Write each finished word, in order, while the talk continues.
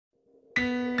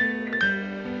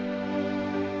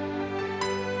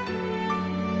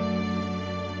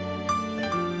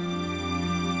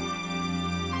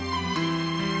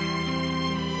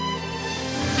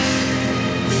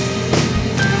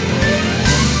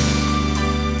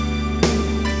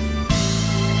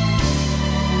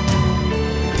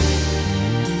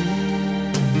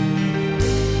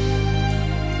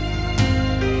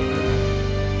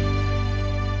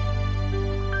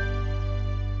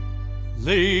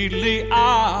Lately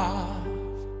I've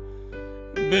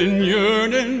been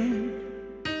yearning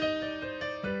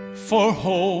for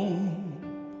home,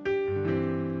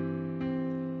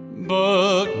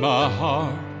 but my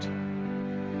heart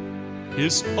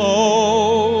is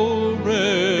already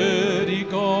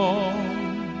gone.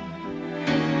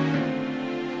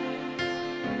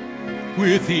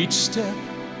 With each step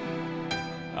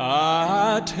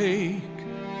I take,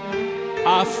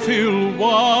 I feel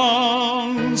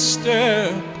one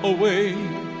step away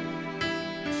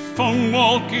from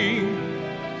walking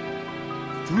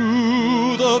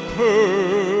through the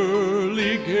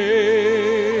pearly gates.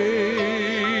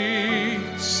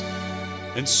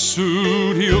 And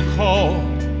soon he'll call,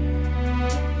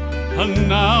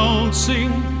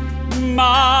 announcing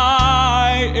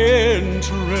my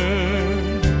entrance,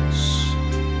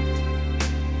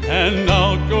 and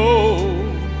I'll go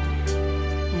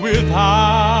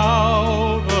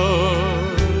without a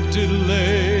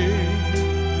delay.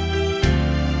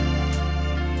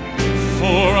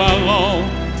 For I long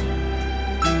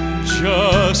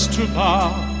just to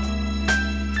bow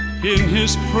in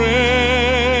His presence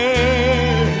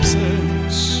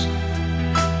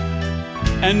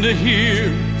and to hear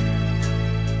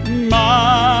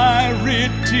my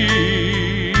Redeemer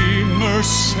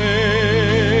say,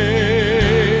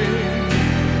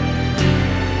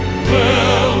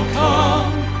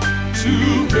 "Welcome to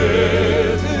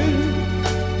heaven,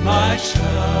 my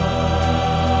child.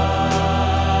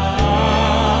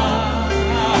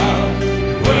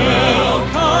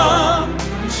 Welcome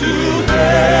to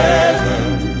heaven,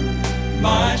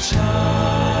 my child.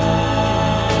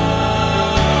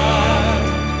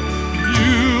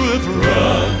 You have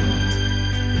run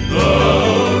the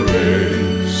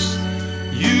race,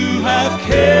 you have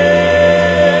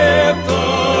kept the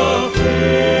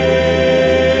faith.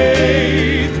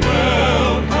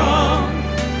 Welcome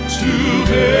to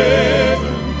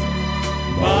heaven,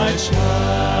 my child."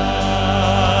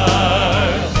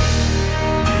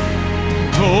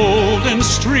 Golden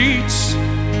streets,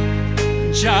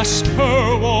 jasper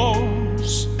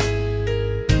walls,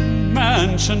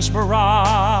 mansions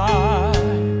bright,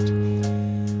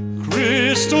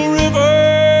 crystal rivers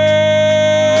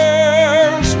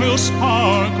will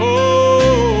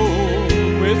sparkle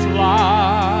with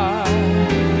light.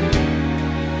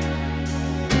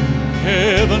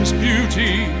 Heaven's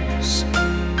beauties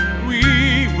we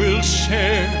will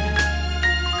share,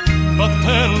 but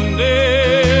they'll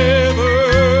never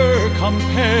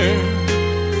compare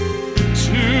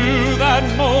to that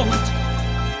moment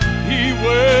He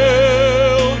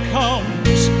welcomes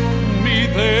me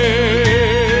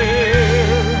there.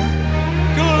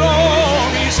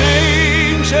 Glory's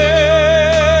angels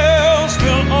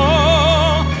will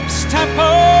all step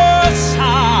aside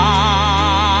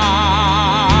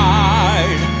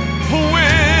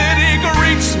when He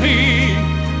greets me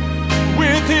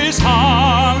with His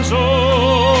arms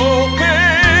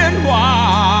open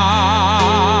wide.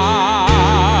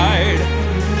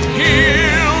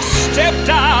 He'll step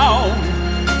down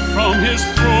from His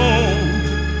throne,